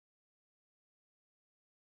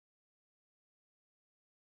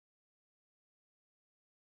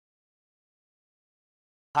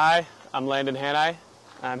Hi, I'm Landon Hanai.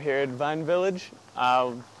 I'm here at Vine Village.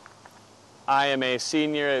 I am a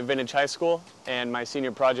senior at Vintage High School, and my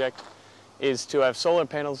senior project is to have solar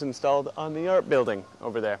panels installed on the art building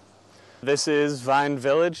over there. This is Vine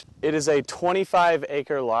Village. It is a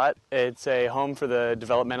 25-acre lot. It's a home for the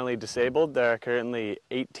developmentally disabled. There are currently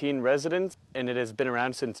 18 residents, and it has been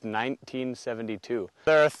around since 1972.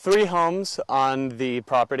 There are 3 homes on the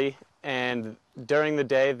property, and during the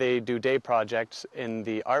day they do day projects in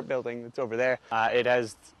the art building that's over there. It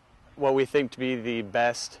has what we think to be the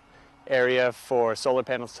best area for solar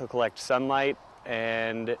panels to collect sunlight,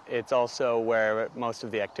 and it's also where most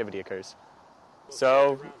of the activity occurs.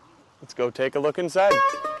 So let's go take a look inside.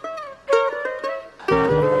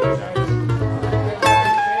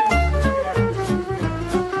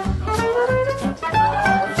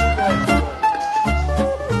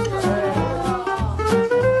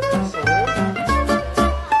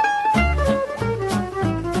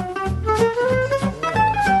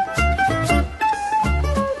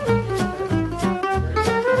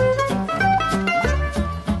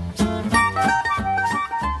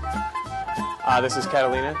 This is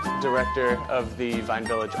Catalina, director of the Vine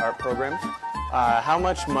Village Art Program. How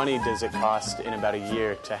much money does it cost in about a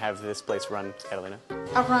year to have this place run, Catalina?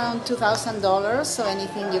 Around $2,000, so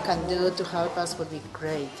anything you can do to help us would be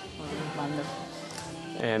great, would be wonderful.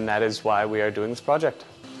 And that is why we are doing this project.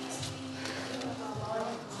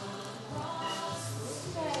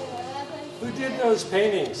 Who did those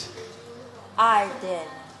paintings? I did.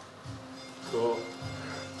 Cool.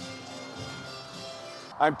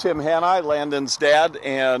 I'm Tim Hanai, Landon's dad,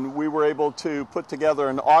 and we were able to put together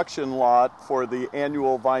an auction lot for the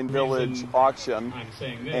annual Vine Village auction.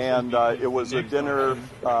 And it was a dinner,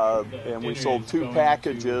 and we sold 2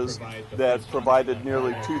 packages that provided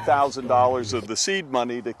nearly $2,000 of the seed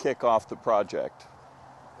money to kick off the project.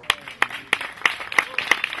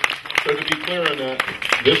 So to be clear on that,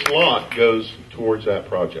 this lot goes towards that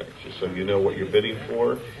project, just so you know what you're bidding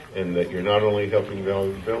for, and that you're not only helping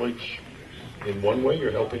Vine Village in one way,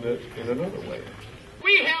 you're helping it in another way.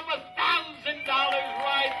 We have $1,000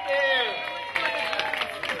 right there.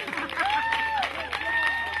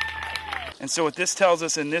 And so what this tells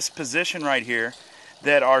us in this position right here,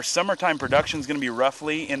 that our summertime production is going to be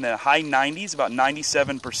roughly in the high 90s, about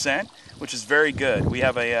 97%, which is very good. We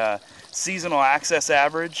have a seasonal access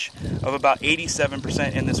average of about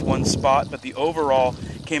 87% in this one spot, but the overall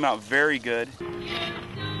came out very good.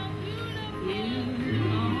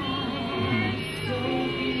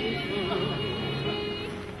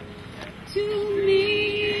 To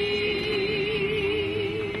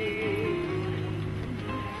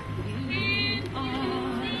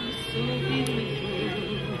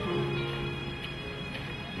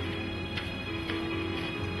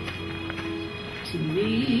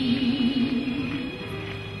me.